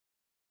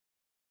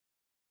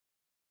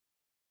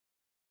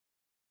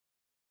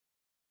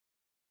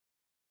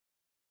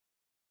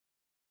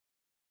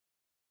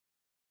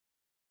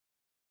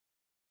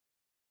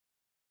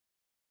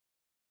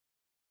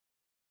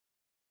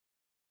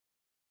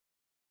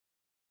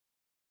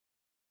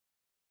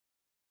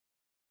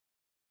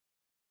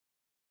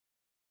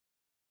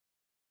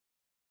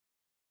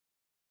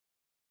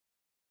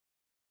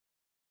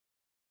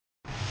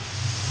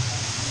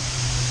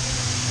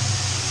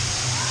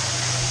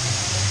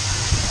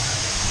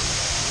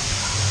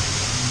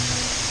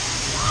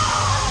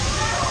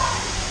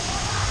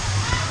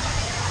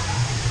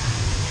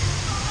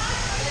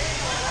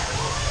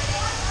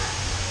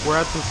We're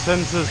at the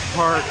Xenses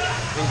Park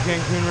in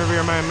Cancun,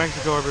 Riviera Maya,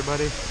 Mexico,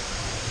 everybody.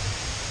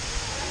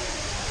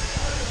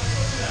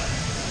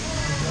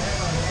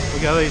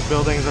 Look how these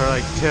buildings are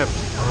like tipped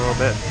a little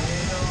bit.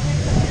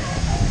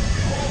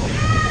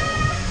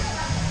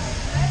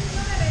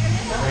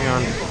 Hang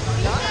on.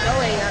 Not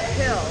going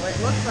uphill. It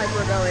looks like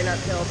we're going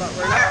uphill, but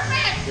we're not.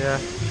 Yeah.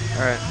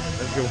 Alright,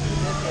 let's go. This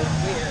is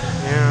weird.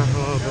 Yeah, a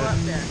little Go bit. up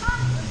there.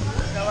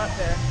 Go up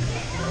there.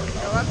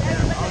 Go up there.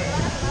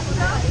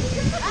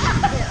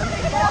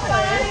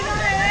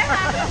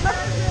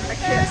 I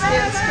can't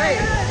stand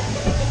straight.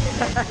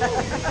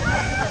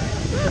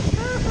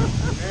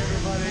 Hey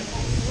everybody.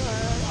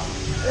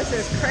 This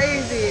is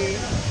crazy.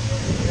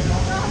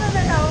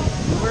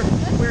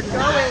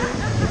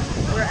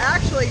 We're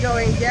actually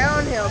going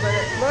downhill, but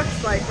it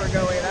looks like we're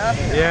going up.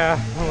 Yeah,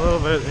 a little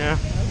bit, yeah.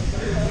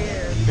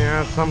 Weird.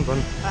 Yeah,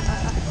 something.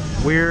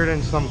 Weird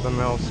and something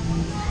else.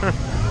 Not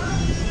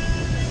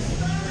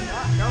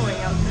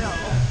going uphill.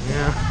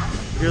 Yeah,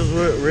 feels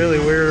really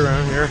weird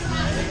around here.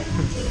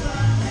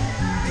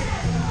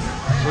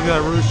 Look at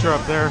that rooster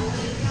up there.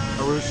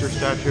 A rooster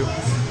statue.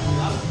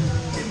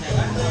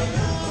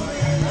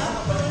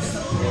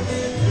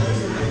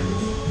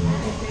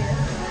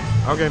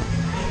 Okay.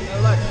 Now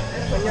look,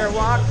 when you're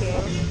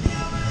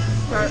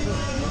start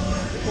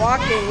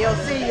walking, you'll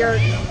see you're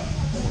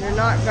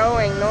not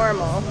going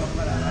normal.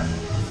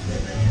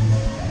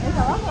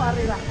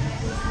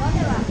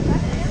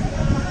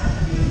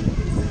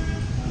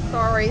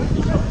 Sorry.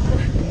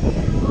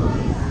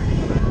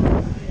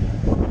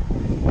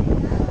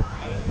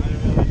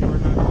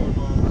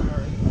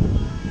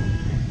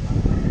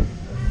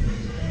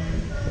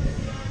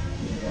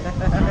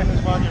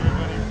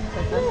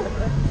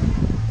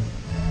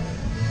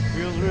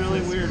 Feels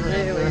really weird right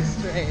Really there.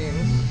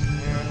 strange.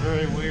 Yeah,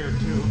 very weird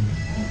too.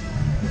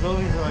 The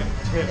buildings are like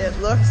tipped. It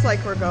looks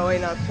like we're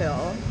going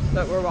uphill,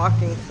 but we're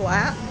walking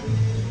flat,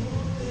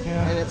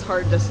 Yeah. and it's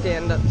hard to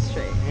stand up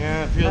straight.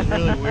 Yeah, it feels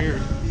really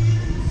weird.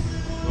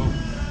 Oh,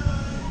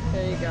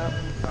 There you go.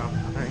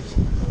 thanks.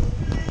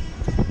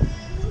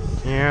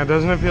 Yeah,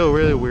 doesn't it feel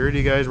really weird,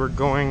 you guys?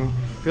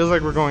 Feels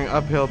like we're going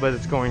uphill, but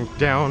it's going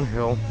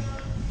downhill.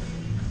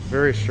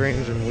 Very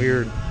strange and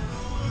weird.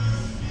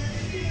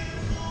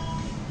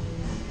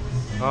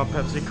 Oh,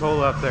 Pepsi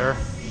Cola up there.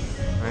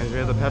 Reminds me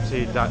of the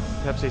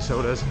Pepsi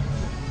sodas.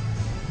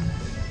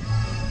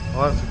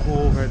 Oh, that's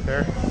cool right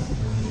there.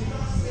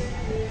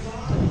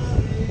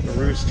 The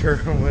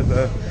rooster with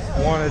a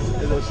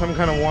some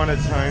kind of wanted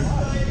sign.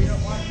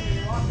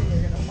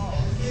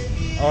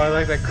 Oh, I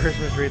like that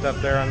Christmas wreath up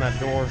there on that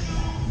door.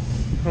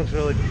 Looks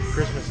really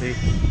Christmassy.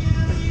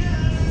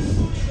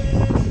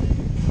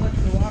 Look,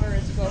 the water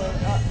is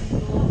flowing up.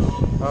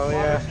 Oh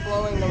yeah. Water's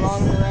flowing the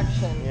wrong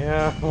direction.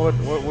 Yeah,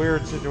 what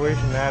weird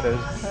situation that is.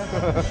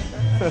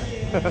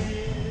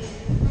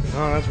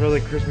 Oh, that's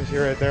really Christmassy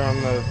right there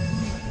on the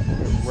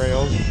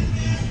rails.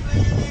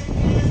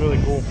 It's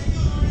really cool.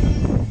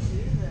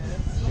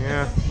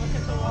 Yeah. Look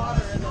at the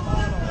water in the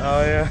bottle.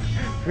 Oh yeah.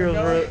 Feels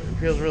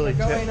really We're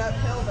going tipped.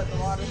 uphill, but the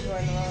water's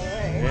going the wrong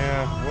way.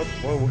 Yeah,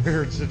 what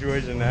weird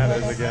situation that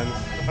is again.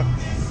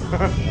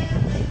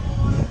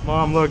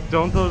 Mom, look,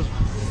 don't those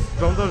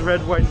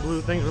red, white, and blue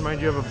things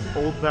remind you of an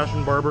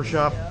old-fashioned barber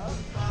shop?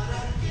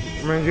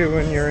 Remind you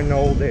when you're in the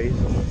old days.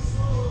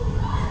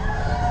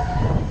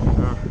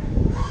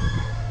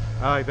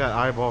 I like that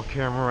eyeball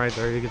camera right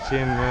there. You can see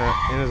in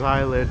his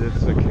eyelid,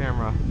 it's a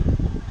camera.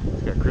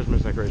 It's got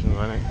Christmas decorations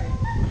on it.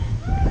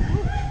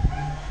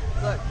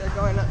 Look, they're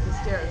going up the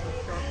stairs.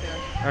 Let's go up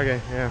there. Okay,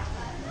 yeah.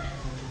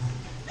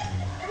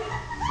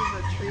 This is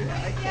a tree.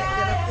 I can't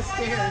get up the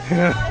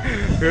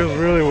stairs. Feels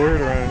really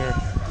weird around here.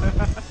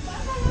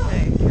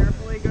 Okay,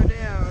 carefully go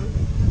down.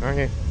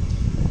 Okay.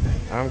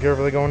 I'm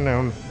carefully going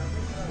down.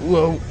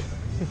 Whoa.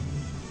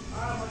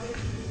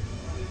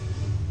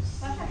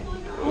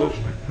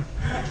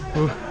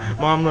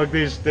 Mom, look,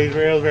 these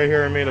rails right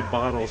here are made of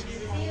bottles.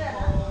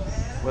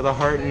 With a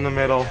heart in the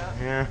middle.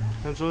 Yeah,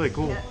 that's really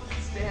cool.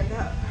 Stand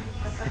up.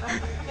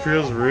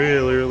 Feels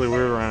really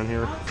weird around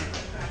here.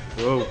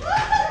 Whoa.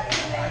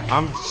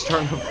 I'm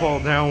starting to fall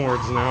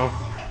downwards now,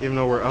 even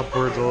though we're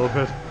upwards a little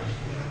bit.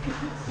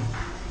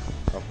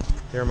 Oh,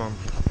 here, Mom.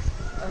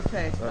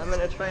 Okay, I'm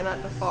gonna try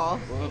not to fall.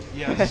 Well,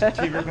 yes,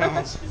 keep your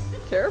balance.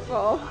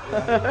 Careful.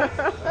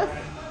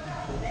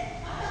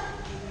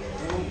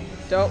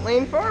 Don't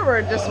lean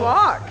forward, just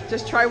walk.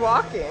 Just try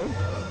walking.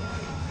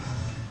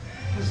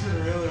 This is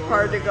really weird.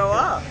 Hard to go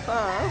up,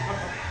 huh?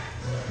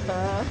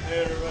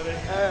 Hey, everybody.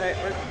 Alright,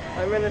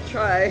 I'm gonna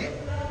try.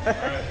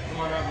 Alright,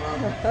 come on up, Mom.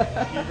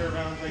 Keep your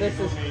balance like This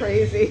you is told me.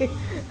 crazy.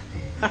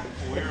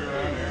 Weird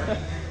around here.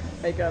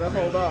 I gotta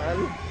hold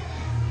on.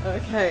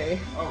 Okay.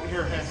 Oh,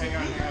 here, hang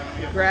on. Let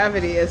me get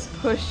Gravity is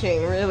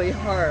pushing really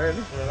hard.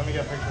 Here, let me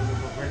get a picture of this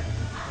real quick.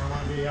 I don't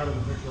want to be out of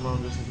the picture,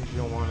 Mom, just in case you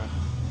don't want to.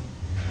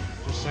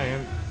 Just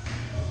saying.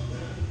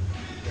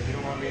 If you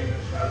don't want me in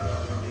this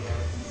shot.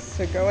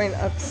 So going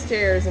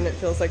upstairs and it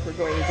feels like we're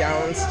going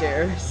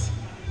downstairs.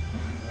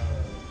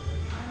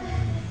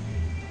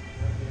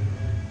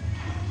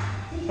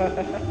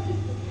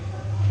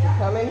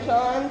 Coming,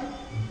 Sean?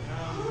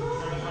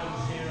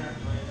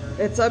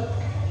 It's up.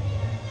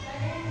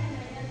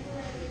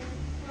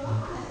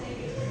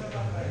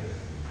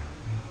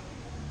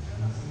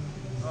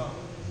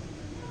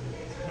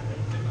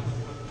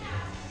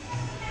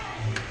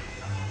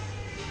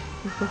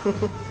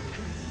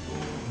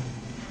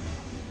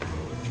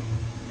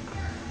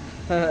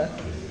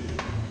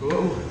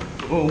 Whoa.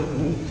 Whoa.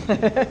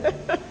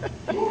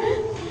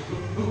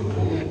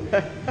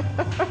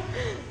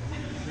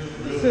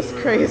 This is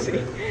crazy.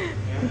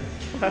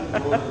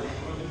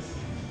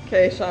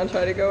 Okay, Sean,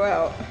 try to go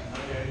out.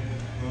 Okay.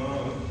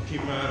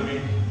 Keep him out of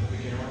me.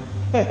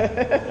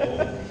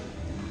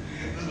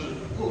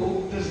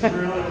 This is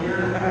really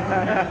weird.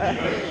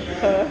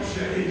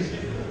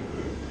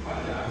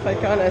 It's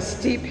like on a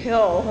steep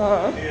hill,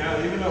 huh?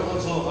 Yeah, even though it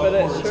looks a little But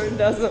upwards. it sure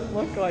doesn't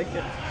look like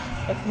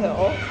it's a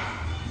hill.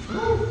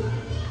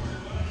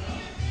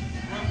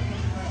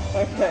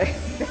 Okay.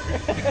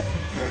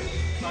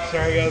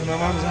 Sorry guys, my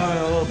mom's having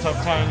a little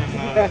tough time in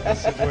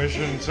this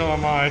situation, so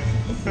am I.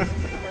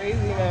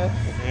 Craziness.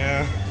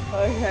 Yeah.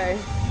 Okay.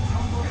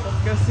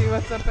 Let's go see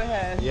what's up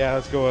ahead. Yeah,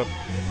 let's go up.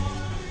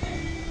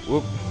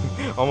 Whoop.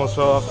 Almost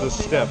fell off this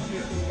step.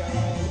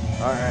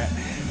 Alright.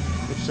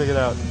 Let's check it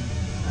out.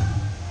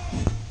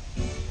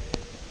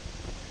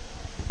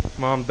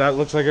 Mom, that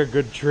looks like a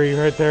good tree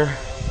right there. It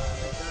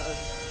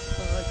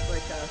looks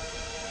like a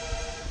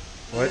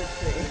What? good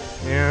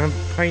tree. Yeah,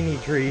 piney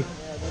tree.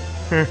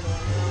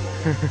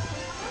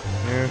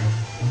 Yeah.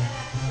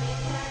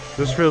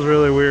 This feels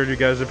really weird, you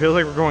guys. It feels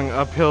like we're going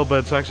uphill, but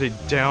it's actually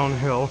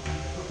downhill.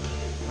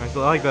 I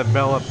still like that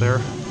bell up there.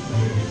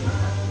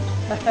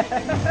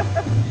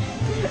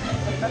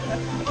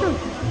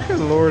 Good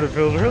Lord, it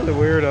feels really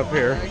weird up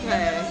here.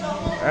 Okay.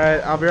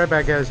 Alright, I'll be right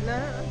back, guys. No,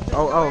 just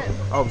Oh, go oh, in.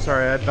 oh,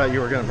 sorry. I thought you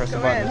were going to press the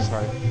Go button. in.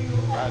 Sorry.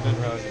 I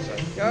didn't realize you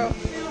said. Go.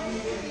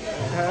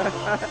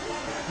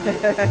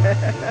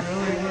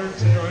 Really weird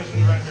situation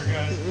right here,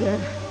 guys.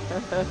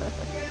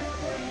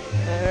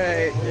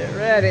 Alright, get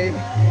ready.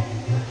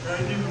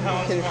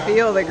 You can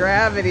feel the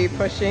gravity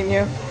pushing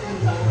you.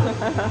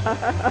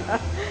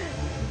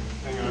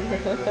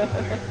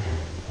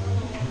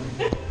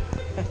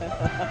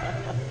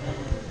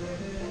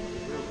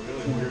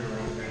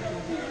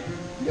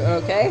 You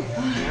okay?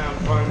 Yeah, I'm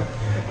fine.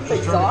 It's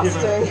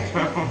exhausting.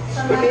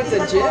 Who needs a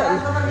gym?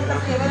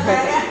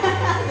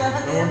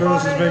 No wonder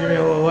this is making me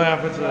a little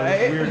laugh. It's a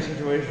Right? weird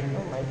situation.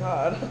 Oh my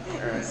god.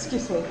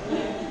 Excuse me.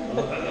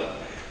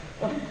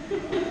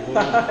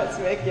 It's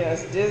making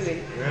us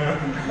dizzy. Yeah,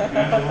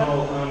 and a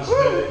little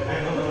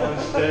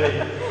unsteady.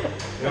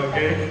 You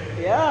okay?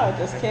 Yeah, I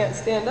just can't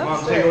stand up Mom,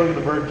 take a straight. look at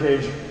the bird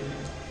cage.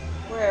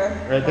 Where?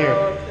 Right there.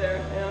 Oh, up there.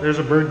 Yeah. There's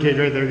a bird cage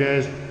right there,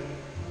 guys.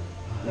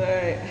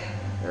 Alright.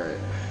 Alright.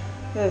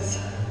 This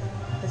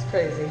is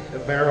crazy. The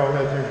barrel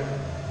right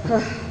there.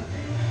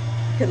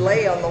 You could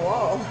lay on the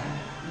wall.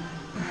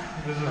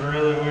 This is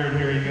really weird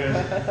here, you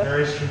guys.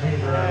 Very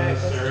strange around Alright,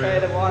 this let's area.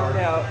 try to walk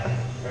out.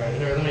 Alright,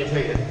 here, let me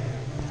take it.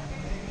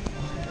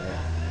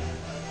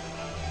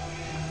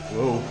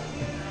 Whoa.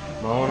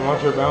 Mom,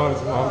 watch your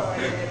balance, Mom.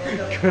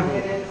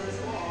 Good.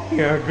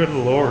 Yeah, good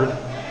Lord.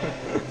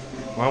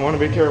 I want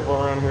to be careful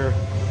around here,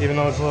 even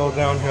though it's a little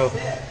downhill.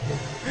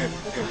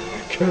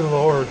 Good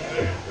Lord.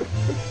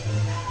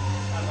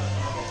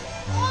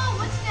 Oh,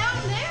 what's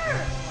down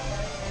there?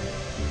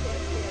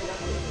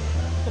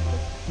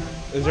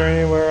 Is there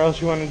anywhere else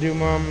you want to do,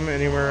 Mom?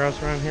 Anywhere else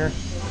around here?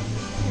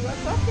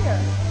 What's up here?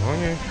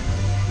 Okay.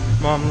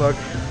 Mom, look.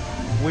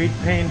 Weed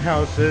paint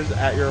houses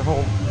at your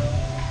home.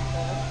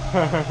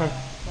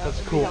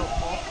 That's cool.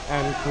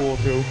 And cool,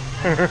 too.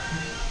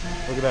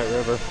 Look at that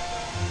river.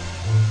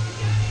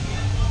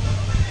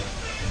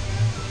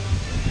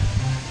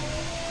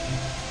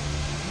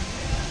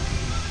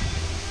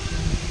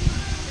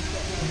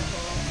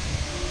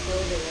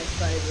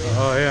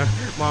 Oh yeah.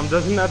 Mom,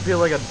 doesn't that feel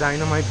like a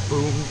dynamite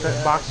boom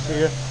box to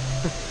you?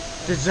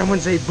 Did someone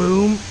say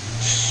boom?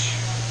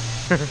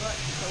 The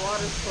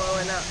water's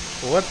flowing up.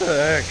 What the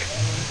heck?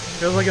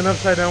 Feels like an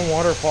upside down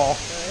waterfall.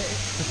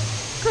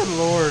 Good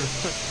Lord.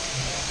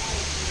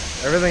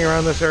 Everything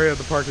around this area of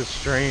the park is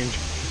strange.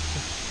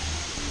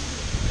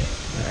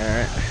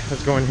 Alright,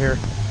 let's go in here.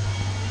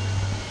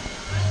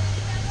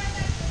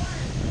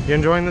 You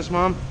enjoying this,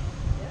 Mom?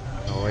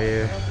 Oh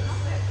yeah.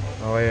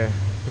 Oh yeah.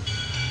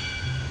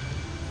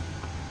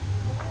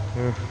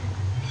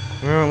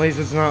 Well, at least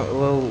it's not a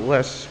little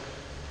less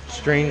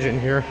strange in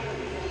here.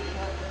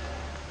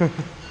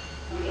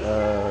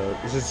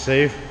 Is it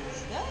safe?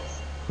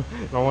 Yes.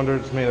 No wonder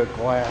it's made of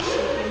glass. You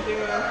can do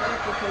it on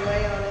picture. You can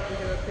lay on it and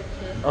do a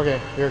picture. Okay,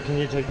 here, can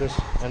you take this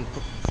and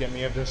get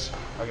me of this?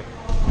 Okay.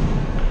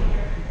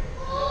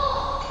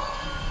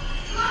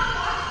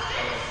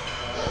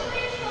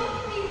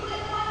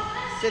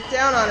 Sit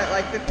down on it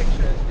like the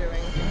picture is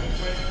doing.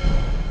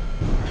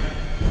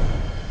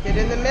 Get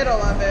in the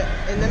middle of it.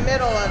 In the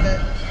middle of it.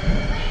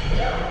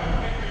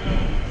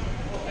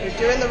 You're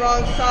doing the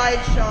wrong side,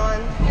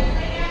 Sean.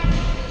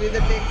 Do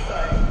the big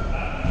side.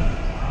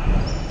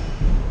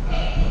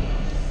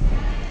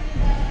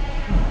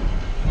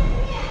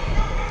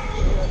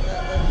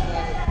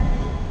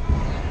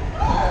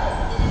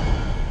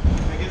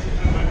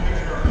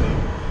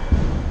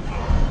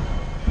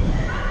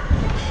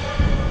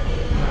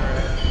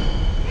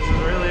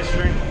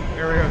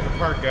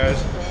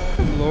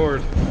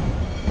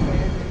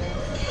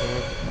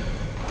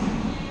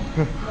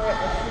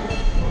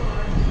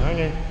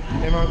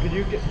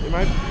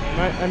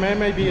 I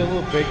might be a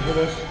little big for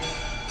this.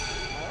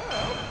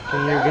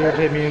 Can you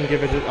videotape me and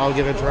give it? I'll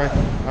give it a try.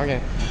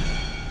 Okay.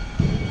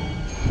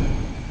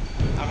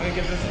 I'm gonna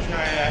give this a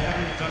try. I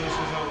haven't done this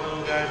with a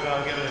little guy, but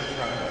I'll give it a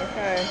try.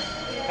 Okay.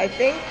 I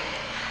think.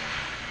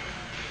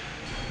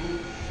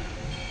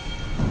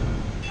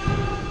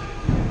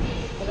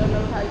 I don't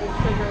know how you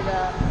trigger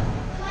that.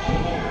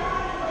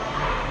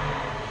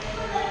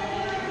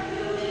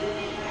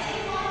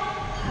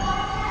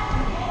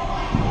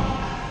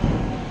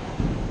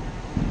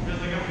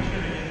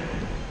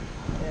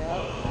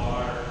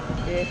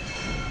 Yeah.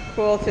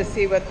 Cool to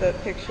see what the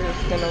picture is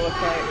going to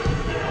look like.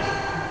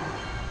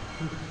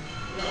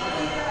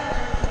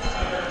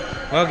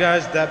 Well,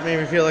 guys, that made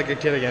me feel like a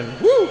kid again.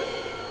 Woo!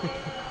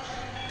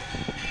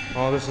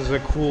 Oh, this is a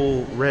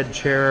cool red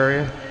chair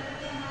area.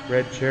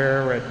 Red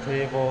chair, red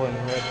table, and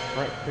red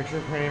front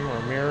picture frame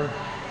or mirror.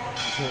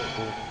 So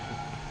cool.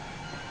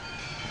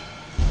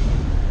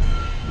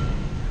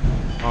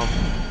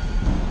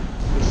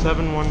 The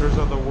 7 wonders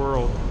of the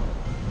world.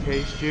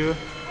 Taste you,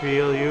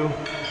 feel you,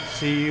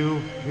 see you,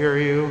 hear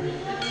you,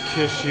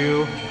 kiss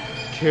you,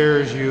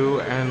 cares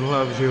you, and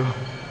loves you.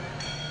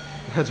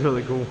 That's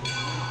really cool.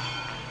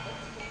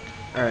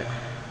 Alright.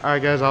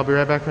 Alright guys, I'll be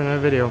right back for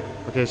another video.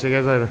 Okay, see you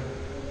guys later.